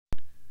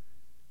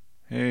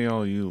Hey,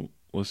 all you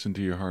Listen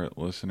to Your Heart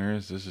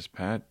listeners. This is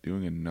Pat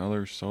doing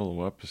another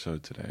solo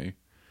episode today.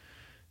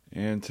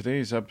 And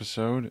today's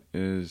episode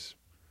is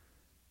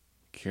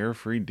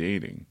carefree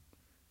dating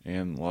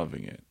and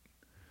loving it.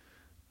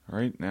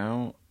 Right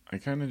now, I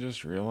kind of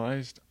just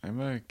realized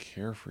I'm a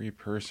carefree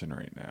person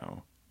right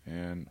now,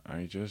 and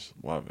I just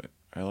love it.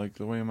 I like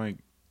the way my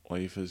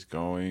life is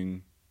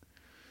going.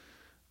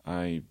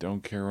 I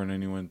don't care what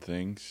anyone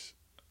thinks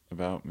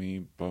about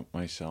me but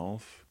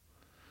myself.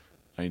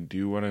 I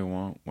do what I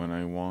want when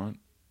I want.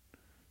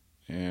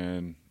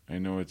 And I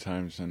know at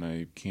times when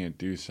I can't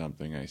do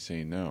something, I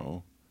say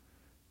no.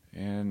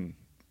 And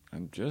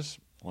I'm just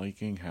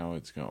liking how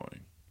it's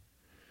going.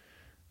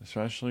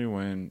 Especially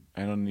when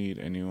I don't need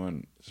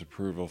anyone's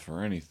approval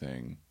for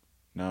anything.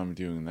 Now I'm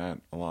doing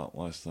that a lot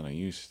less than I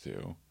used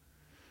to.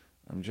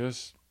 I'm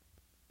just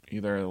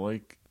either I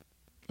like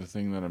the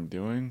thing that I'm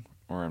doing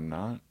or I'm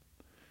not.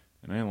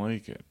 And I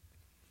like it.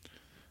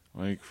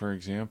 Like, for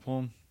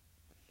example,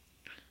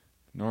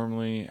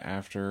 normally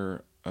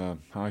after a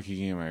hockey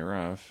game I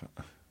ref,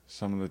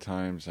 some of the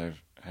times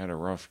I've had a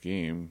rough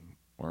game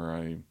where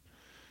I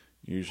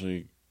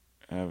usually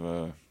have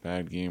a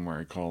bad game where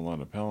I call a lot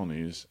of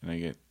penalties and I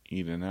get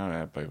eaten out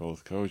at by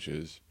both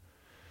coaches.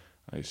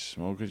 I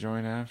smoke a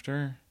joint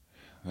after,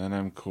 then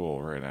I'm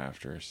cool right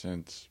after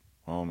since,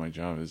 well, my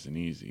job isn't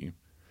easy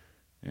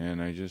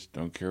and I just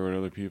don't care what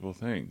other people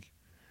think.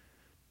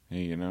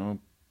 Hey,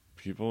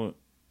 people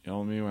yell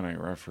at me when I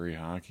referee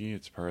hockey,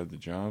 it's part of the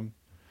job.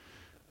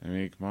 I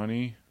make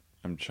money,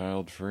 I'm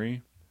child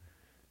free,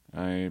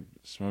 I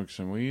smoke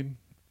some weed,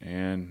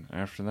 and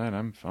after that,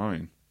 I'm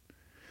fine.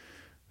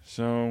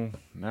 So,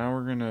 now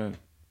we're gonna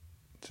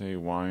say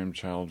why I'm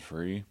child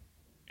free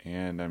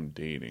and I'm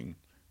dating.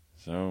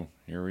 So,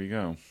 here we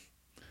go.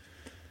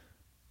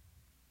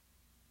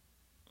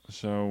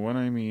 So, when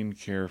I mean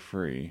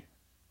carefree,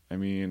 I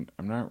mean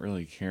I'm not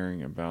really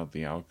caring about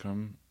the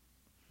outcome.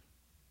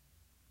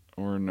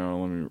 Or,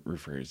 no, let me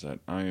rephrase that.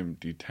 I am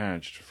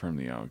detached from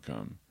the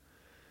outcome.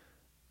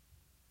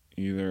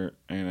 And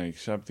I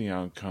accept the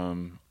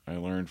outcome, I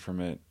learn from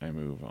it, I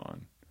move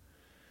on.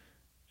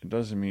 It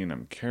doesn't mean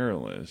I'm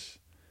careless,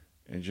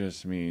 it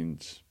just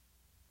means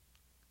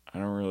I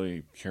don't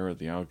really care what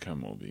the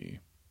outcome will be.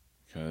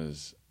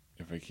 Because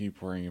if I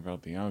keep worrying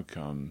about the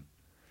outcome,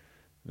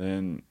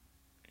 then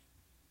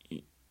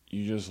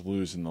you just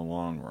lose in the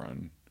long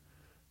run.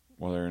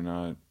 Whether or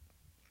not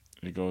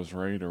it goes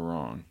right or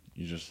wrong.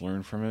 You just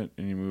learn from it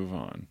and you move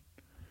on.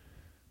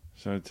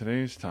 So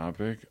today's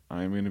topic,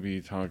 I'm going to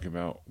be talking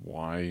about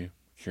why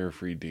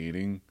carefree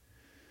dating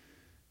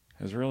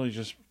has really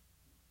just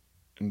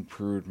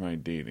improved my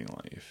dating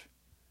life.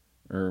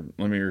 Or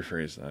let me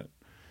rephrase that.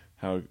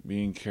 How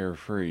being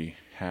carefree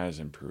has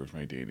improved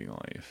my dating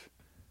life.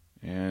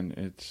 And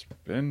it's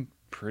been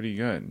pretty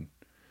good.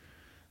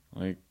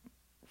 Like,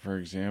 for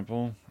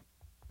example,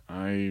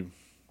 I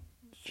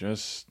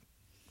just,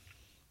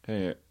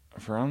 hey,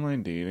 for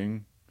online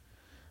dating,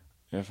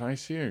 if I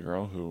see a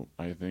girl who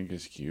I think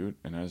is cute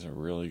and has a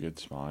really good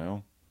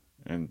smile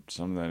and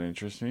some that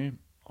interests me,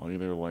 I'll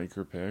either like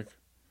or pick,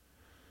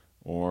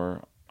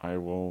 or I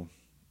will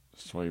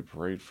swipe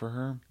right for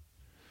her,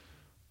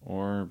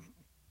 or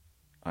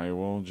I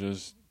will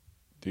just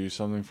do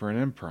something for an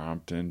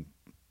impromptu and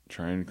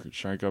try and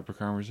strike up a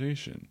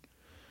conversation.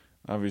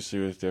 Obviously,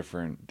 with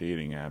different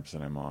dating apps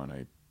that I'm on,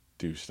 I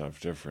do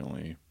stuff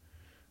differently,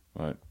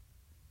 but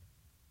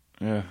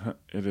yeah,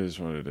 it is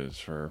what it is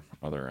for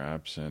other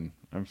apps, and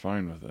I'm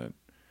fine with it.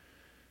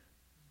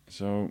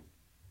 So,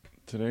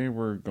 today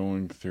we're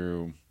going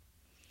through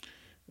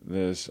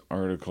this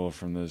article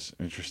from this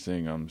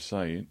interesting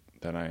site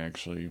that I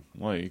actually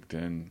liked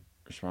and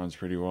responds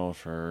pretty well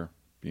for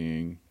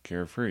being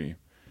carefree.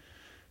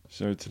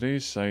 So,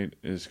 today's site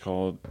is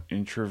called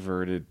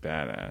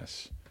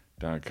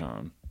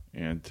introvertedbadass.com,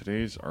 and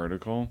today's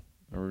article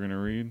that we're going to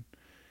read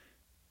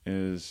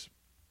is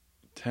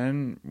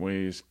 10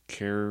 ways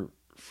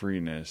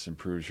carefreeness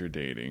improves your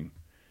dating.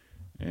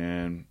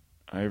 And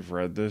I've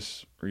read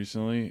this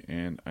recently,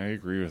 and I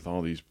agree with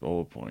all these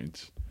bullet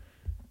points.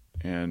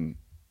 And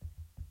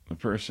the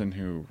person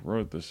who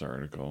wrote this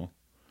article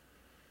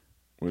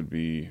would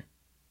be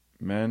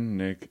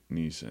Nick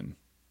Neeson.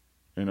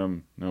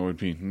 No, it would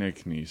be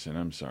Nick Neeson,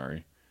 I'm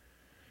sorry.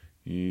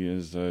 He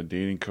is the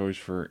dating coach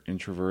for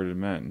introverted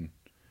men.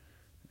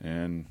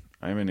 And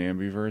I'm an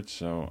ambivert,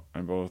 so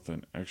I'm both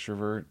an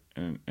extrovert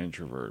and an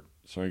introvert.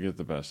 So I get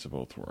the best of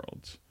both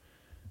worlds.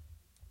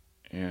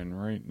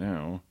 And right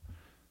now,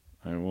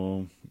 we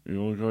will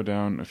go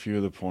down a few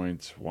of the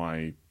points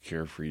why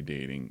carefree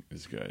dating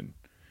is good.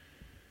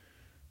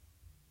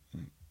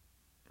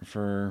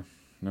 For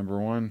number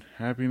one,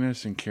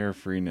 happiness and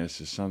carefreeness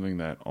is something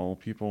that all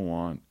people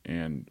want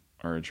and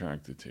are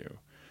attracted to.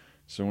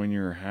 So when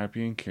you're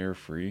happy and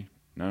carefree,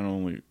 not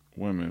only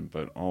women,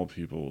 but all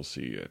people will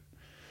see it.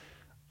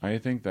 I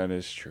think that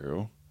is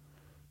true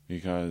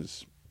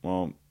because,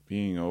 well,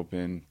 being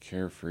open,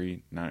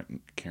 carefree, not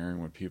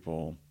caring what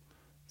people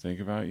think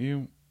about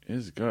you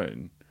is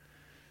good.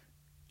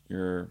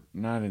 you're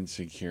not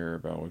insecure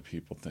about what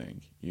people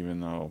think,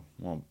 even though,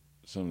 well,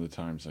 some of the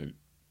times I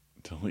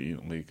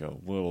delete like a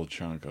little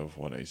chunk of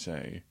what I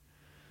say.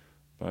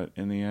 But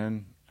in the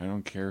end, I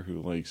don't care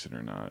who likes it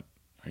or not.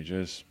 I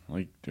just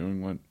like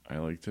doing what I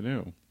like to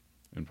do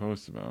and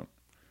post about.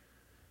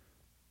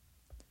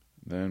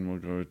 Then we'll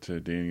go to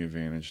dating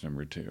advantage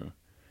number 2.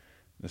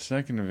 The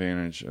second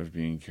advantage of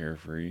being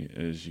carefree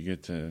is you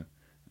get to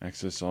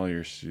access all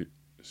your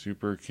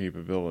super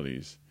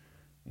capabilities.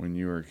 When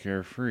you are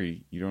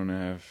carefree, you don't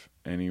have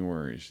any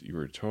worries. You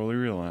are totally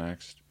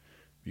relaxed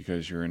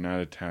because you are not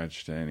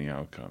attached to any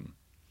outcome.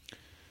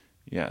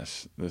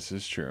 Yes, this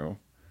is true.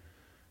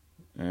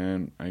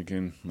 And I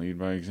can lead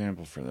by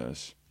example for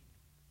this.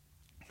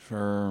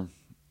 For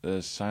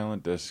this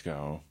silent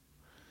disco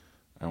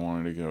I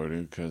wanted to go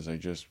to because I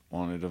just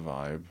wanted a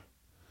vibe,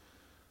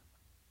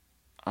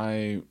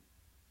 I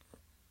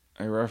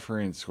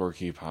referee in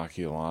scorekeep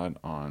hockey a lot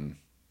on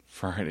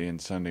Friday and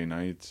Sunday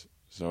nights,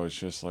 so it's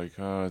just like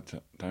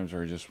times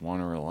where I just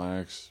want to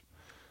relax.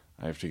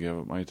 I have to give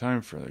up my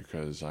time for it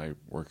because I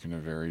work in a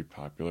very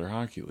popular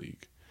hockey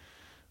league.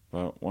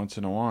 But once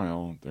in a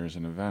while, there's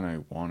an event I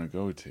want to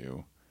go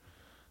to.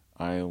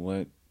 I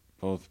let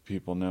both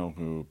people know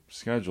who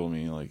schedule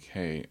me, like,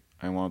 hey,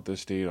 I want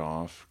this date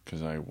off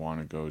because I want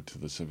to go to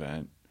this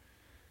event.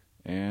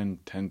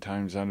 And 10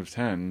 times out of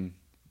 10,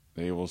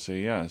 they will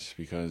say yes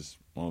because,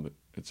 well,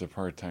 it's a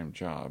part-time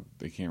job.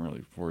 They can't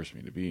really force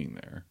me to being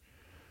there.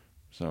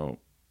 So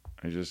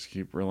I just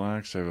keep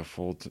relaxed. I have a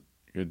full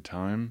good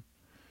time.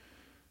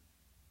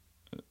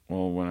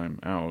 Well, when I'm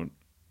out,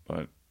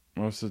 but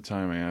most of the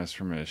time I ask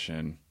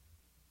permission.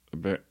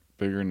 The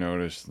bigger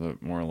notice, the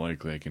more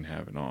likely I can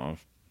have it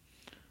off.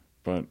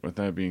 But with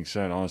that being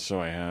said, also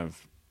I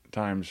have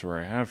times where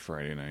I have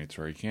Friday nights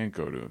where I can't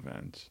go to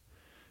events.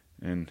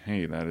 And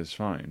hey, that is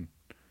fine.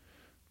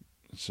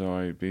 So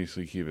I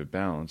basically keep it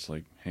balanced.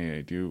 Like, hey,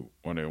 I do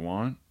what I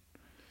want.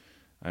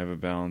 I have a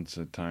balance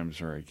at times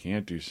where I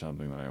can't do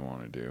something that I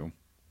want to do.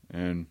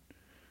 And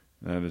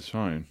that is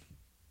fine.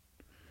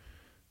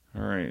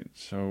 Alright,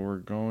 so we're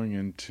going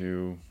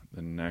into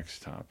the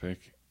next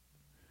topic.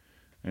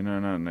 And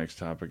no, not next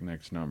topic,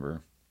 next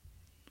number.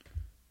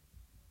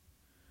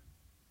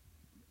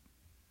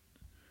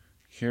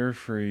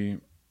 Carefreeness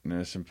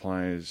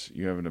implies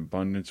you have an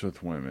abundance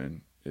with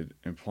women. It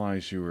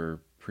implies you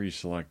were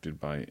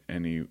pre-selected by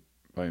many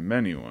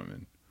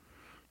women.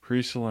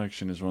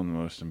 Pre-selection is one of the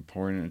most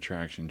important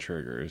attraction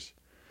triggers.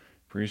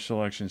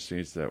 Pre-selection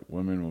states that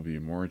women will be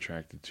more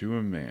attracted to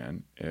a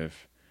man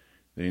if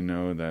they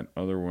know that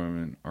other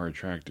women are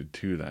attracted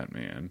to that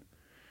man.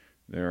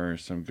 There are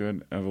some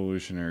good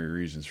evolutionary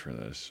reasons for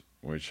this,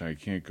 which I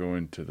can't go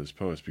into this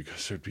post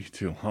because it would be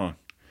too long.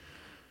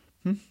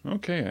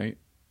 Okay,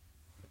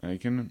 I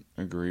can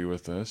agree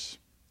with this.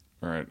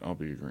 Alright, I'll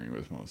be agreeing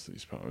with most of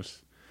these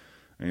posts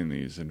and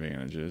these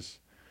advantages.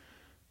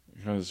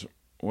 Because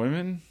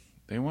women,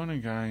 they want a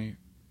guy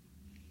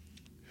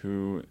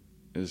who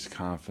is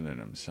confident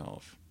in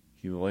himself.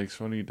 He likes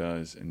what he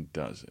does and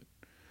does it.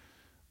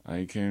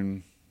 I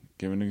can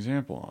give an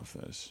example of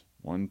this.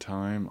 One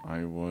time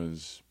I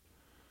was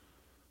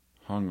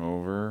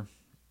hungover,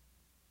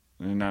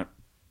 I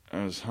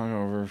was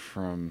hungover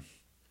from,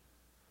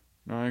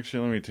 no,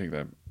 actually, let me take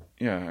that.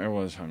 Yeah, I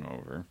was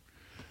hungover.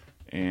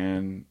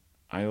 And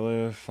I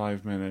live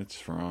 5 minutes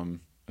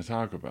from a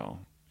Taco Bell.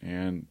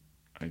 And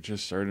I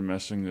just started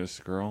messaging this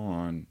girl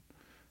on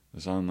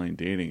this online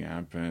dating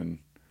app, and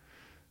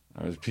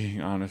I was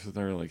being honest with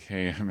her, like,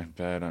 hey, I'm in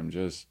bed, I'm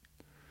just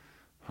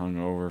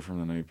hungover from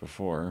the night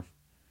before.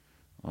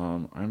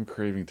 I'm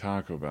craving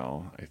Taco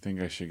Bell. I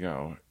think I should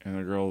go. And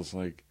the girl's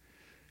like,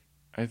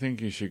 I think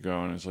you should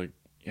go. And I was like,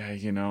 yeah,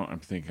 I'm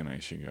thinking I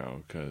should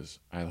go because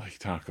I like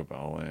Taco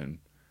Bell and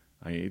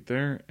I ate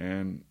there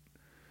and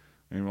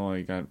well,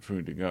 I got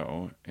food to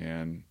go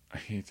and I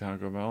ate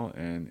Taco Bell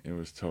and it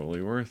was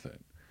totally worth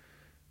it.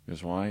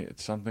 Because why?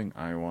 It's something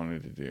I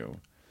wanted to do.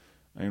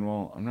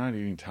 Well, I'm not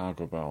eating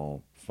Taco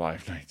Bell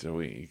 5 nights a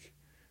week.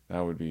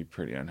 That would be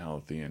pretty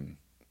unhealthy and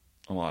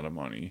a lot of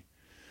money.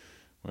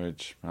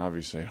 Which,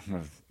 obviously, I don't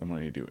have the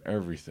money to do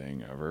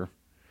everything ever.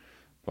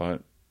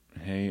 But,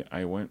 hey,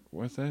 I went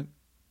with it.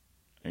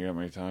 I got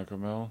my Taco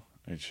Bell.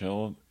 I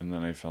chilled, and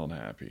then I felt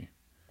happy.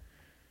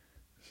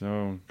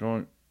 So,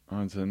 going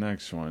on to the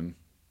next one.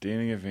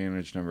 Dating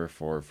advantage number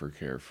 4 for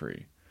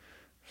carefree.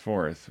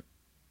 Fourth,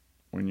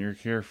 when you're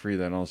carefree,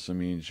 that also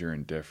means you're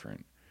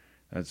indifferent.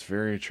 That's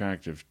very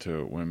attractive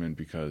to women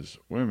because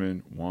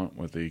women want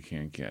what they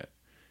can't get.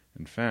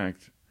 In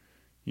fact,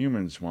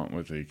 humans want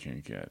what they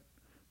can't get.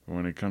 But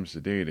when it comes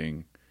to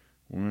dating,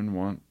 women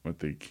want what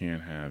they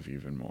can't have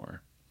even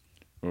more.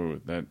 Oh,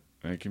 that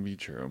can be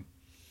true.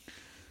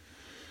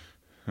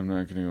 I'm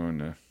not going to go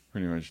into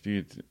pretty much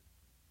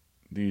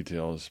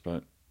details,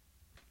 but,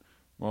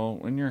 well,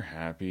 when you're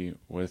happy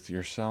with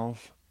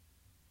yourself,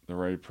 the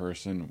right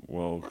person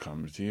will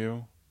come to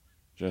you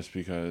just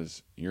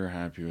because you're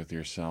happy with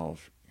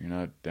yourself. You're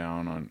not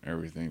down on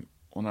everything.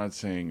 Well, not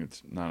saying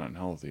it's not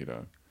unhealthy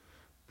to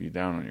be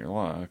down on your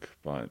luck,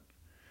 but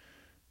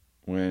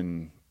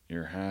when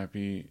you're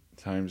happy,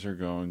 times are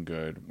going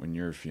good, when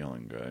you're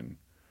feeling good,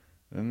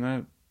 then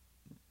that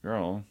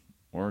girl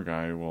or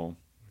guy will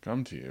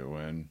come to you.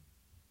 And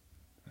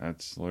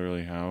that's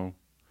literally how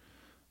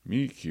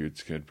meet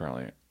cutes can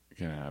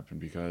happen,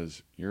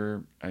 because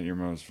you're at your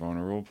most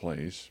vulnerable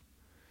place.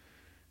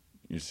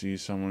 You see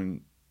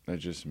someone that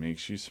just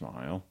makes you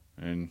smile,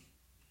 and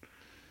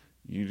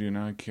you do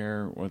not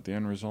care what the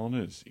end result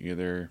is.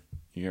 Either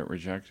you get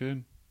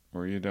rejected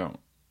or you don't.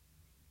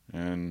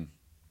 And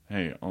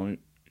hey, all you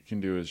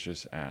can do is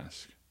just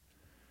ask.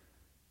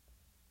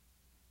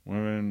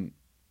 Women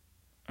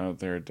out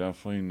there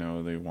definitely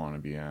know they want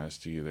to be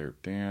asked to either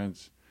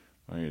dance,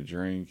 buy a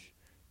drink,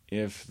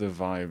 if the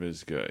vibe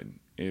is good.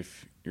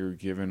 If you're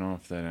giving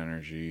off that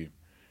energy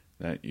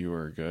that you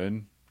are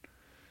good,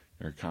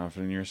 you're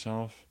confident in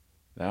yourself,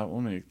 that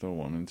will make the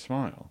woman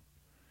smile.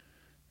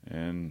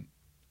 And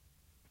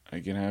I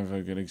can have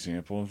a good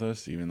example of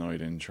this, even though I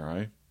didn't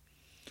try.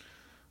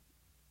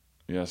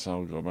 Yes,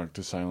 I'll go back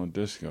to silent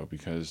disco,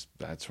 because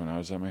that's when I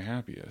was at my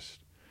happiest.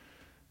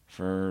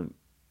 For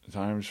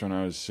times when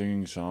I was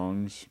singing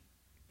songs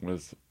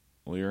with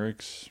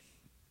lyrics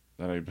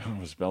that I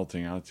was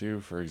belting out to,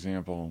 for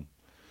example,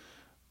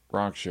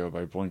 Rock Show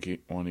by Blink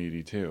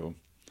 182,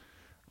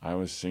 I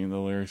was singing the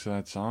lyrics of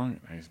that song,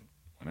 and I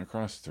went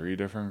across 3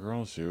 different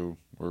girls who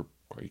were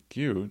quite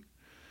cute,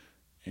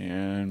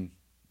 and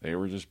they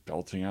were just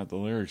belting out the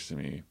lyrics to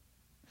me.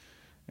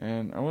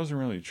 And I wasn't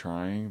really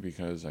trying,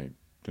 because I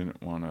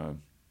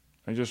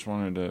just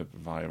wanted to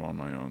vibe on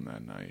my own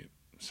that night.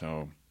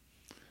 So,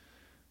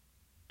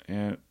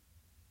 and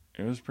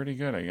it was pretty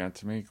good. I got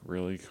to make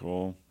really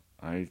cool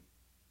eye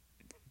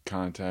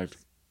contact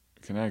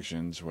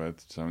connections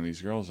with some of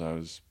these girls I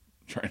was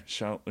trying to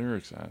shout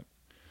lyrics at.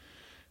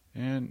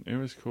 And it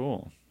was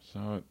cool.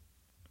 So,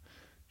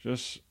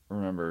 just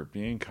remember,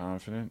 being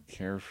confident,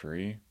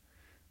 carefree,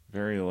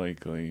 very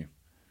likely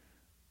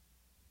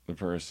the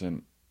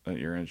person that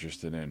you're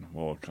interested in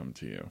will come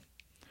to you.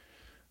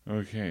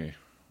 Okay,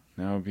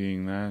 now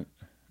being that,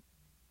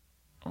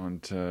 on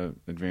to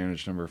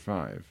advantage number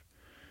 5.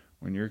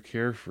 When you're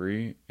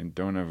carefree and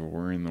don't have a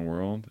worry in the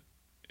world,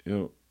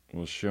 it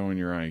will show in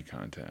your eye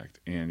contact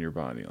and your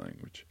body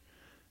language.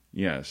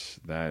 Yes,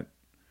 that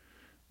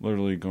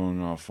literally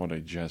going off what I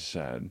just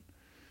said.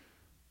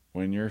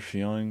 When you're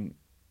feeling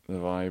the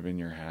vibe and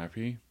you're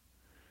happy,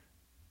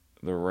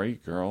 the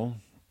right girl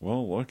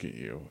will look at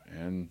you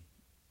and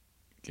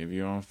give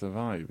you off the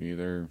vibe.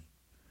 Either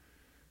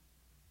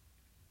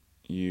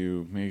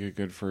you make a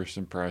good first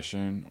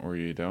impression or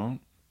you don't.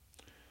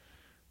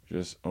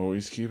 Just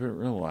always keep it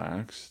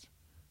relaxed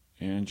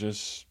and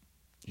just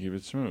keep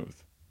it smooth.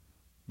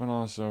 But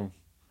also,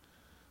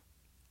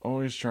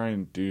 always try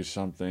and do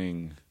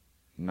something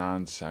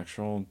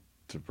non-sexual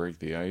to break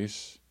the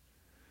ice,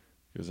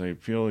 because I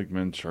feel like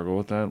men struggle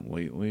with that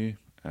lately,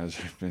 as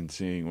I've been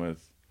seeing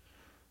with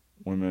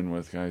women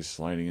with guys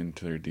sliding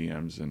into their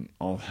DMs and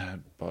all that.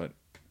 But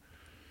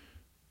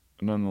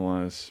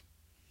nonetheless,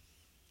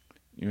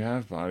 you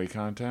have body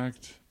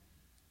contact,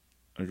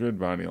 a good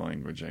body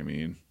language, I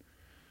mean,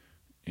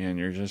 and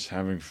you're just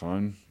having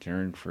fun,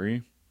 caring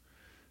free,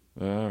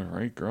 the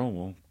right girl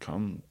will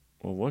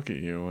look at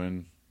you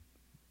and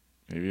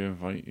maybe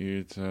invite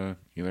you to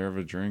either have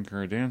a drink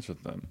or a dance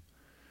with them.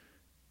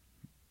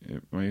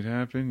 It might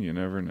happen, you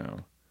never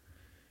know.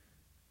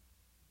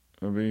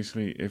 But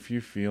basically, if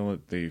you feel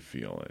it, they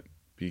feel it.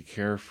 Be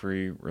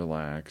carefree,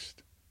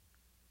 relaxed,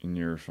 and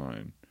you're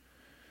fine.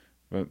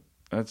 But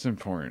that's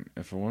important.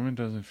 If a woman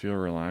doesn't feel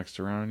relaxed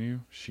around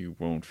you, she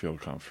won't feel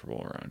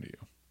comfortable around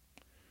you.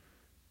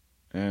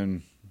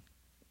 And,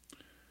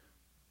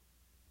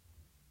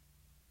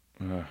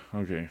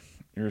 okay,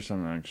 here's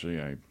something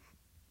actually, I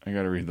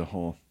gotta read the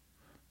whole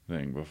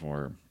thing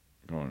before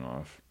going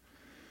off.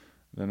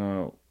 Then,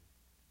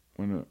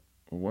 when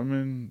a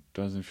woman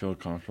doesn't feel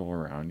comfortable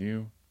around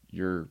you,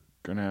 you're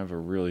gonna have a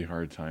really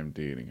hard time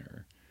dating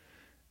her.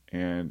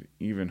 And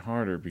even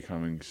harder,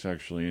 becoming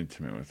sexually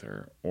intimate with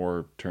her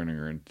or turning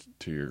her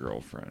into your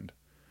girlfriend.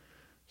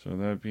 So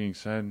that being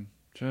said,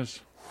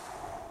 just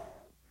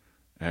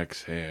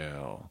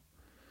exhale.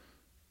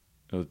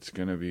 It's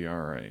gonna be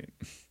alright.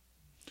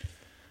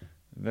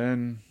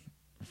 Then,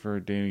 for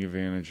dating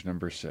advantage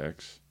number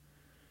 6,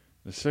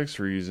 the 6th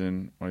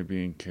reason why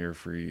being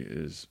carefree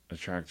is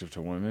attractive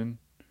to women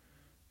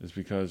is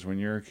because when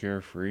you're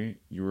carefree,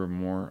 you are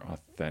more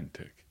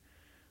authentic.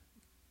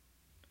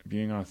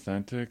 Being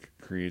authentic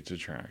creates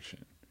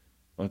attraction.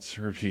 Let's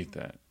repeat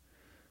that.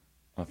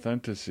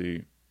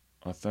 Authenticity.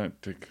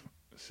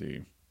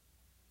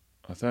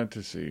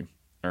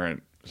 Alright,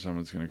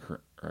 someone's going to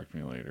correct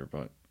me later,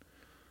 but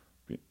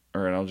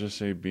alright, I'll just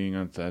say being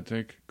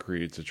authentic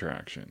creates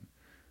attraction.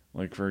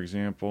 Like, for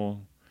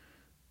example,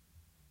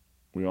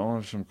 we all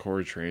have some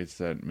core traits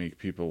that make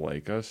people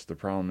like us. The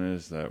problem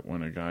is that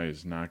when a guy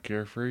is not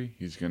carefree,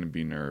 he's going to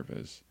be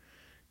nervous.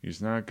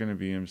 He's not going to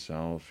be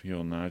himself.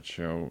 He'll not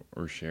show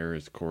or share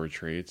his core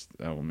traits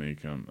that will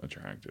make him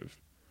attractive.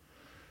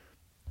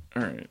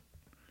 Alright.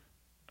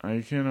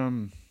 I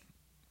can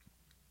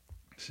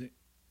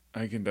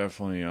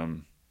definitely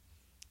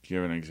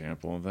give an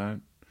example of that.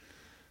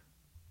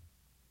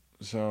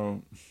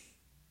 So,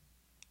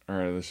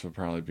 alright, this will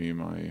probably be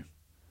my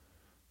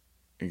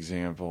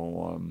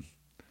example.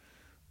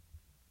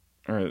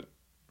 Alright,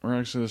 or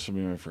actually, this will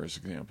be my first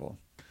example.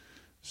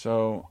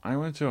 So, I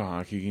went to a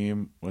hockey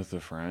game with a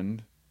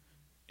friend,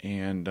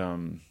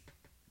 and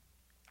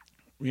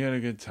we had a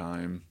good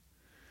time.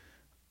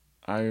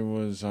 I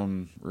was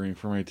rooting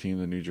for my team,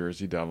 the New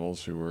Jersey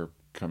Devils, who were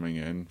coming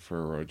in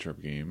for a road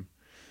trip game.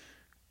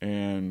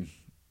 And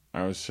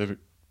I was sitting,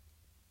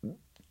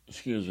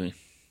 excuse me,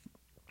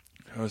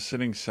 I was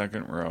sitting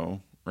second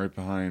row, right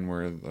behind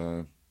where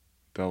the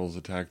Devils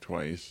attacked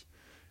twice.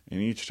 And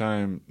each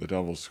time the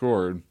Devils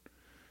scored,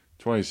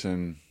 twice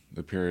in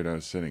the period I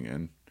was sitting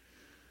in,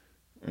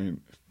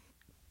 and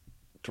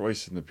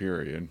twice in the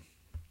period,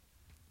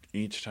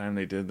 each time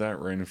they did that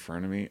right in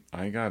front of me,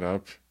 I got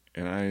up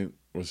and I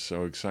was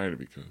so excited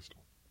because,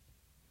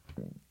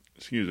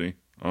 excuse me,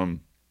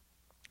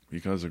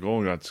 because a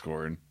goal got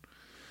scored.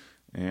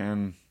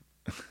 And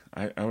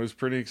I was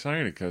pretty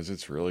excited because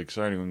it's really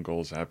exciting when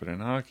goals happen in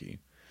hockey.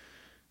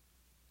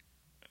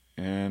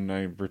 And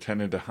I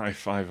pretended to high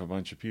five a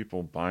bunch of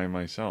people by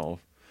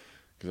myself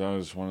because I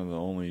was one of the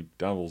only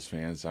Devils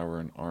fans that were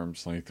an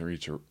arm's length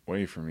reach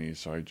away from me,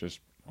 so I just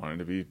wanted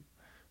to be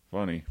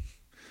funny.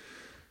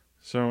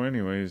 So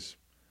anyways,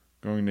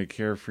 going to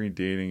carefree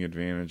dating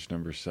advantage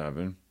number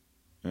 7.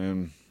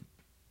 And,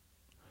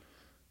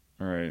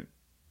 alright,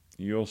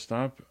 you'll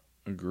stop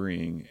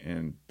agreeing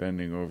and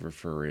bending over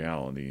for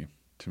reality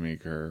to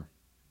make her,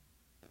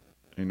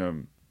 let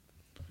me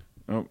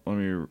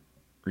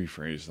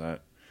rephrase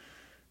that.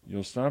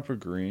 You'll stop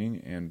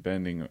agreeing and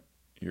bending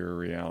your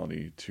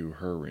reality to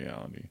her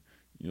reality.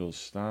 You'll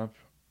stop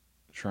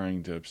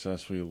trying to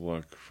obsessively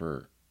look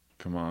for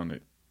commonalities.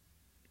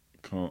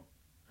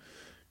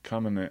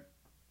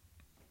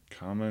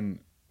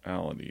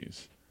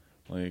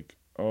 Like,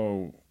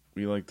 oh,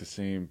 we like the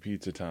same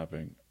pizza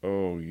topping.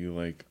 Oh, you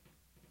like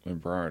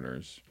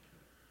embroiders.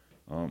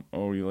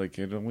 Oh, you like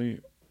Italy?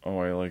 Oh,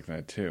 I like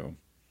that too.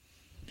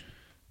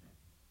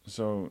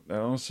 So that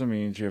also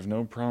means you have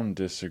no problem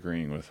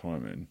disagreeing with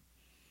women.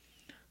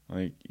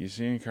 Like, you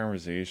see in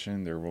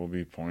conversation, there will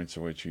be points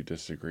at which you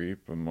disagree,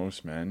 but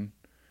most men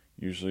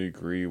usually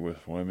agree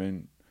with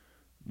women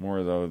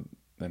more though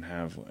than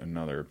have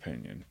another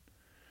opinion.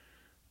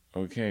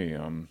 Okay,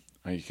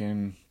 I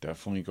can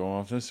definitely go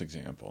off this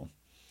example.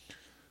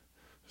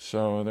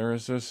 So there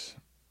is this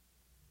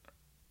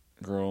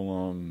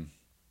girl,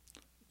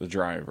 the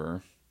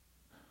driver.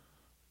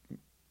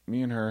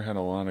 Me and her had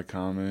a lot of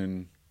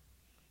common.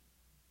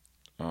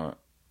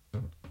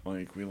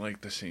 Like, we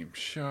like the same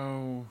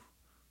show.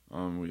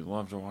 We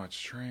love to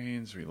watch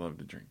trains. We love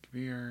to drink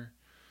beer.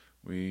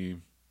 We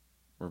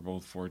were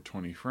both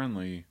 420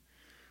 friendly.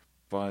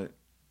 But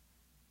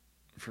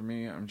for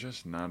me, I'm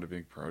just not a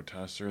big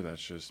protester.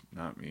 That's just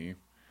not me.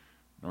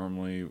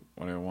 Normally,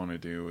 what I want to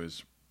do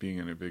is being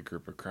in a big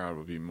group of crowd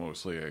would be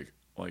mostly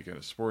like at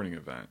a sporting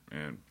event,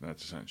 and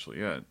that's essentially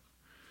it.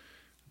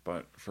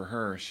 But for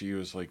her, she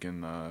was like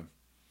in the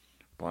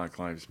Black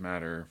Lives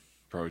Matter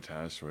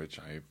protest, which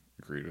I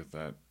agreed with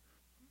that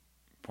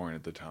point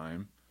at the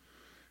time.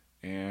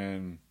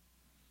 And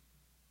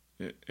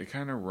it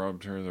kind of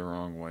rubbed her the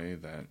wrong way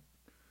that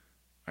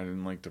I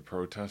didn't like to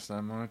protest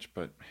that much,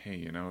 but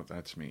hey,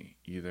 that's me.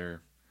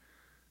 Either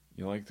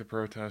you like the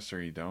protest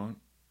or you don't.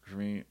 For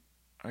me,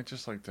 I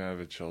just like to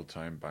have a chill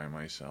time by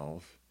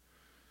myself,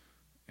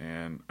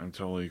 and I'm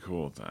totally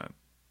cool with that.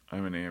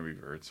 I'm an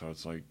ambivert, so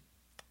it's like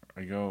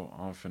I go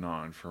off and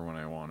on for when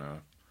I want to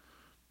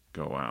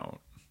go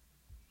out.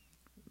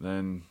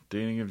 Then,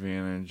 dating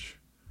advantage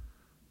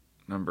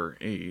number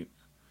 8,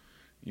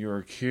 you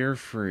are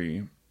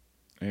carefree,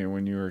 and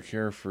when you are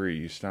carefree,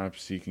 you stop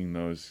seeking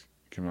those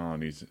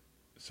commodities.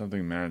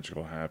 Something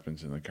magical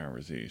happens in the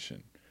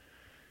conversation.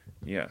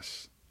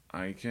 Yes,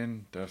 I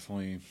can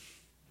definitely.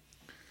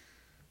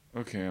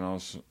 Okay, and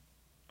also,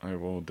 I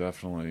will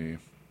definitely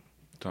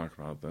talk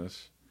about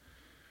this.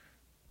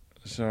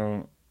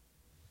 So,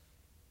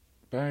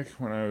 back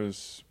when I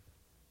was,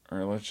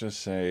 or let's just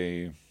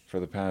say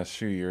for the past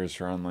few years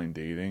for online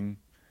dating,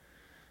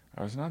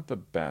 I was not the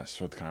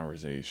best with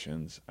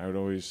conversations. I would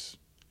always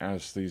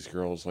ask these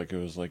girls like it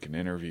was like an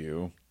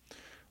interview.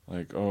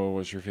 Like, oh,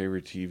 what's your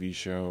favorite TV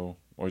show?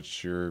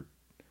 What's your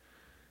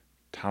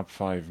top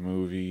 5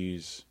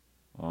 movies?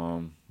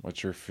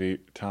 What's your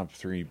top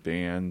 3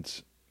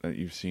 bands that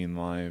you've seen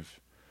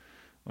live?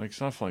 Like,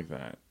 stuff like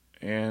that.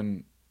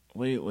 And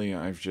lately,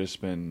 I've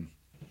just been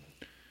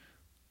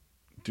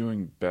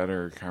doing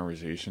better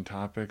conversation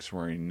topics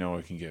where I know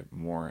I can get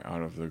more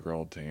out of the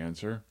girl to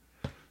answer.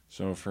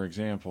 So, for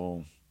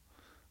example,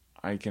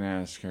 I can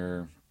ask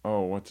her,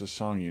 oh, what's a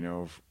song you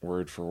know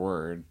word for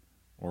word?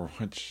 Or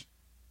what's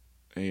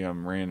a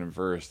random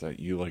verse that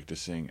you like to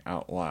sing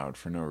out loud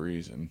for no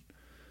reason?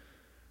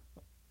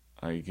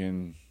 I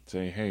can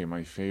say, hey,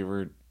 my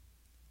favorite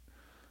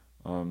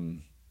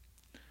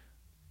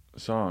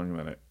song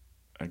that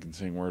I can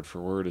sing word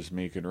for word is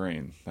Make It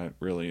Rain. That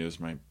really is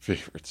my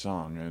favorite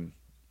song, and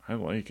I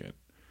like it.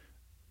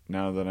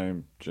 now that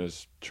I'm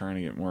just trying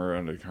to get more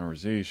out of the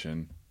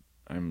conversation,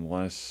 I'm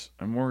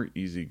more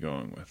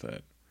easygoing with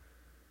it.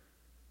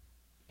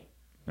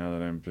 Now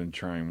that I've been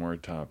trying more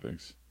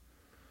topics.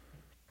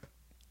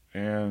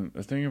 And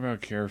the thing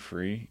about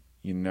carefree,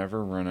 you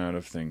never run out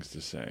of things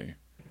to say.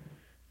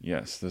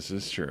 Yes, this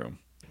is true.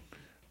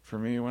 For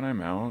me, when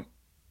I'm out,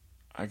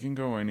 I can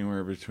go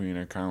anywhere between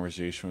a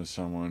conversation with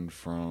someone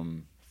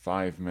from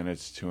 5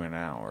 minutes to an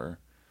hour.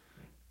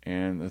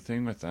 And the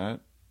thing with that,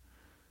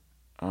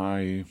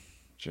 I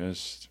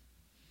just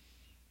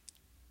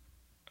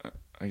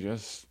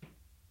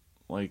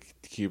like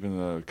keeping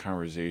the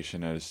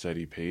conversation at a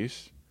steady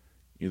pace.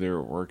 Either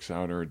it works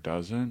out or it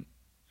doesn't.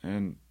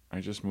 And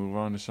I just move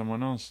on to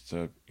someone else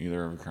to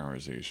either have a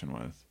conversation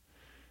with.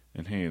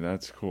 And hey,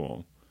 that's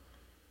cool.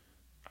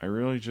 I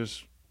really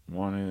just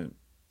want to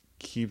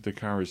keep the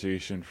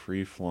conversation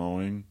free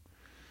flowing.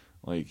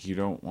 Like, you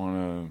don't want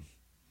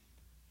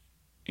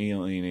to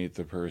alienate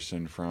the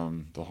person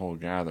from the whole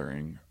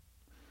gathering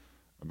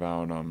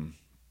about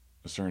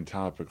a certain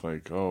topic,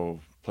 like, oh,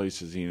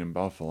 places eat in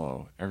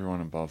Buffalo.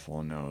 Everyone in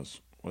Buffalo knows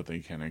what they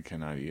can and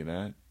cannot eat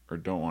at, or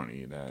don't want to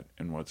eat at,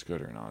 and what's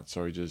good or not.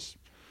 So I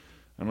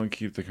don't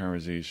keep the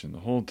conversation the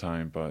whole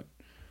time, but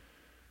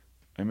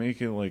I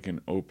make it like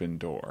an open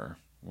door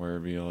where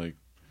it'd be like,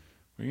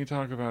 we can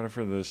talk about it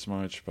for this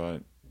much,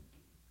 but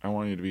I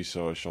want you to be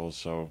social,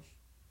 so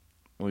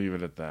leave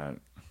it at that.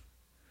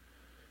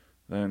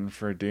 Then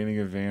for dating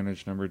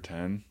advantage number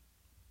 10,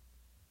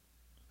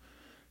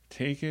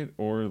 take it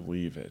or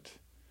leave it.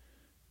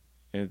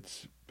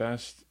 It's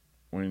best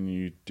when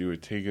you do a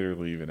take it or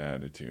leave it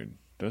attitude.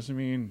 Doesn't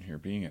mean you're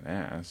being an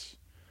ass.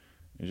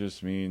 It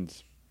just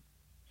means,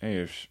 hey,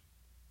 if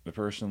the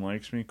person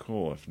likes me,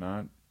 cool. If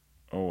not,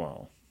 oh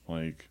well.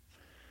 Like,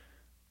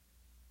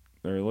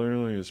 there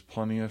literally is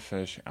plenty of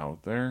fish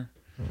out there,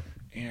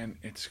 and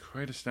it's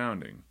quite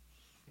astounding.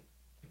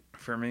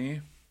 For me,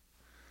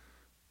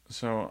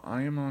 so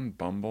I am on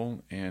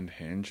Bumble and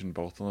Hinge, and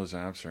both of those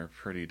apps are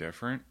pretty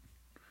different.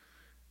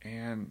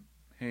 And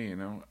hey,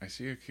 I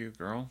see a cute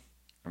girl.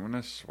 I'm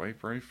gonna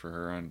swipe right for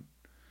her on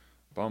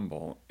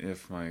Bumble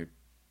if my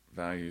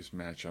values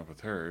match up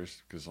with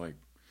hers, because like,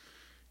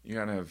 you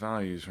gotta have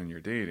values when you're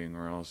dating,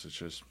 or else it's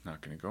just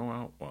not gonna go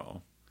out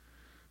well.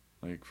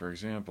 Like, for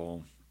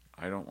example,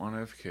 I don't want to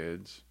have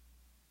kids.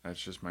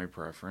 That's just my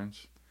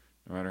preference.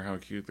 No matter how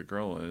cute the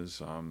girl is,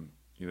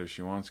 either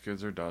she wants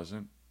kids or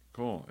doesn't.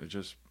 Cool. It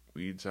just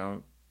weeds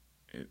out.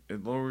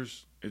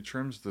 It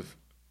trims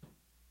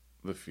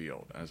the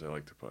field, as I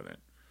like to put it.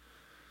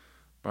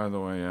 By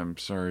the way, I'm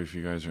sorry if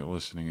you guys are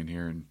listening in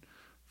here in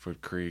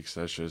foot creaks.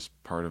 That's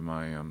just part of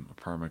my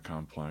apartment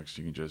complex.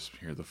 You can just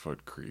hear the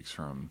foot creaks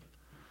from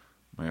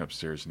my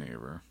upstairs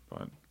neighbor.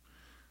 But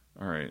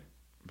alright.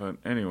 But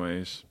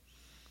anyways,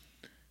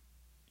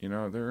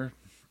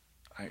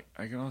 I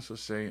can also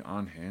say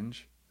on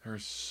Hinge, there are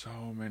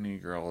so many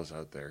girls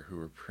out there who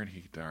are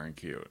pretty darn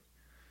cute.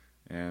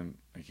 And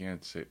I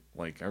can't say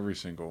like every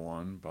single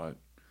one, but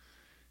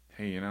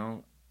hey,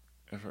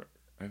 if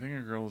I think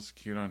a girl is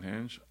cute on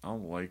Hinge, I'll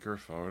like her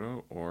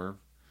photo, or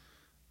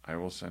I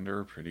will send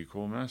her a pretty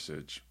cool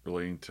message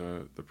relating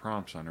to the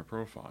prompts on her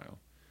profile.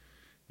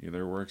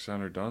 Either works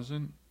out or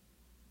doesn't,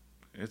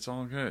 it's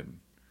all good.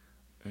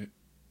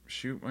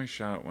 Shoot my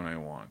shot when I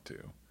want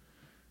to.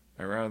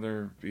 I'd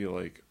rather be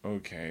like,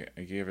 okay,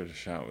 I gave it a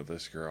shot with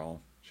this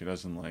girl. She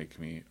doesn't like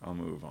me. I'll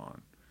move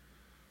on.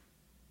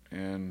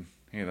 And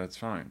hey, that's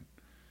fine.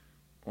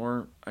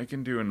 Or I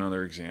can do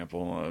another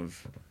example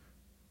of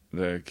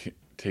the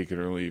take it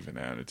or leave it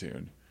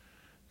attitude.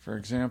 For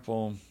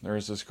example,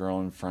 there's this girl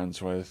I'm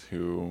friends with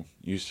who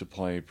used to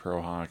play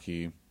pro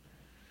hockey.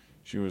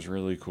 She was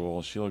really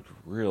cool. She looked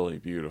really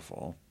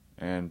beautiful.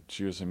 And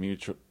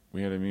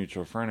we had a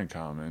mutual friend in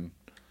common.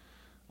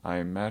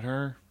 I met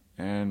her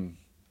and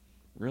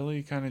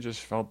really kind of just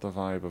felt the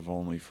vibe of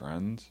only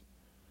friends.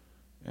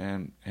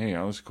 And hey,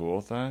 I was cool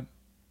with that.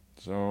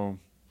 So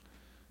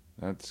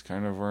that's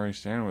kind of where I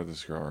stand with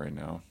this girl right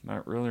now.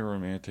 Not really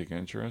romantic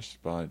interest,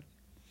 but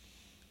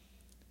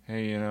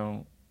hey,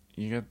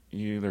 you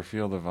either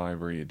feel the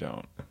vibe or you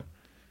don't.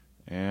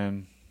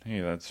 And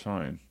hey, that's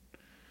fine.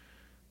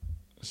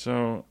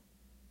 So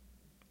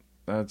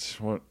that's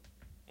what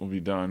will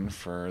be done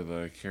for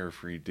the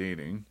carefree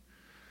dating.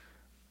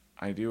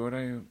 I do what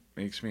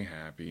makes me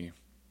happy.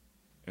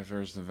 If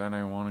there's an event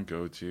I want to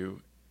go to,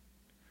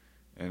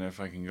 and if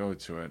I can go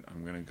to it,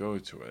 I'm going to go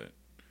to it.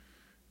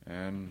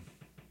 And,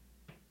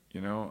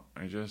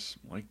 I just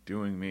like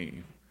doing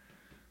me.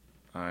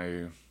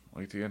 I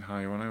like to get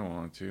high when I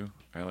want to.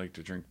 I like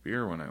to drink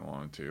beer when I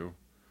want to.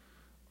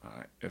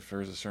 If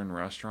there's a certain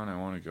restaurant I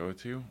want to go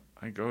to,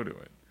 I go to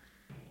it.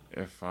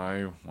 If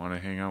I want to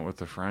hang out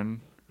with a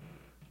friend,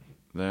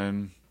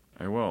 then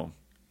I will.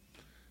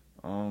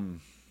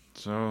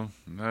 So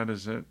that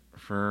is it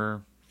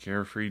for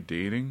carefree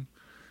dating.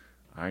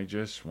 I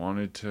just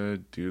wanted to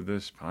do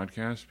this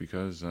podcast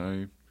because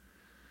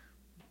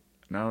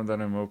now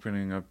that I'm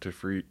opening up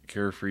to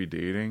carefree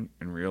dating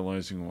and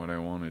realizing what I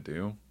want to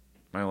do,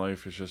 my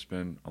life has just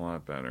been a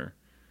lot better.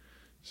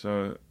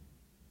 So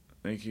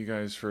thank you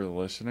guys for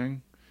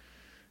listening.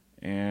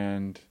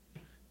 And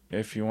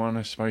if you want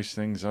to spice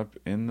things up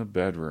in the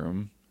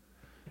bedroom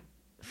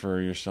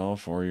for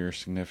yourself or your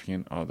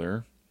significant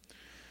other,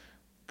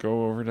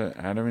 go over to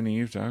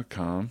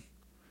adamandeve.com,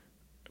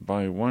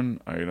 buy one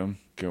item,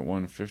 get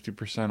one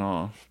 50%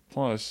 off,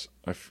 plus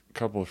a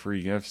couple of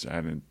free gifts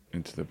added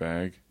into the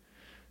bag.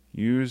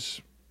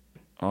 Use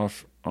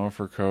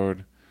offer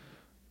code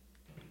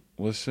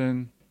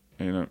listen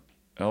and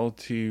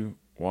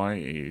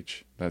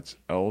LTYH, that's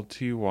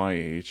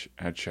LTYH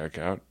at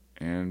checkout,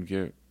 and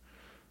get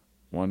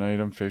one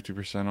item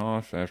 50%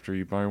 off after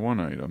you buy one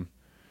item.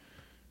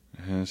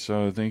 And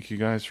so thank you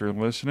guys for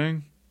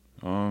listening.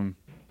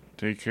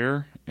 Take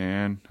care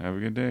and have a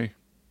good day.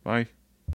 Bye.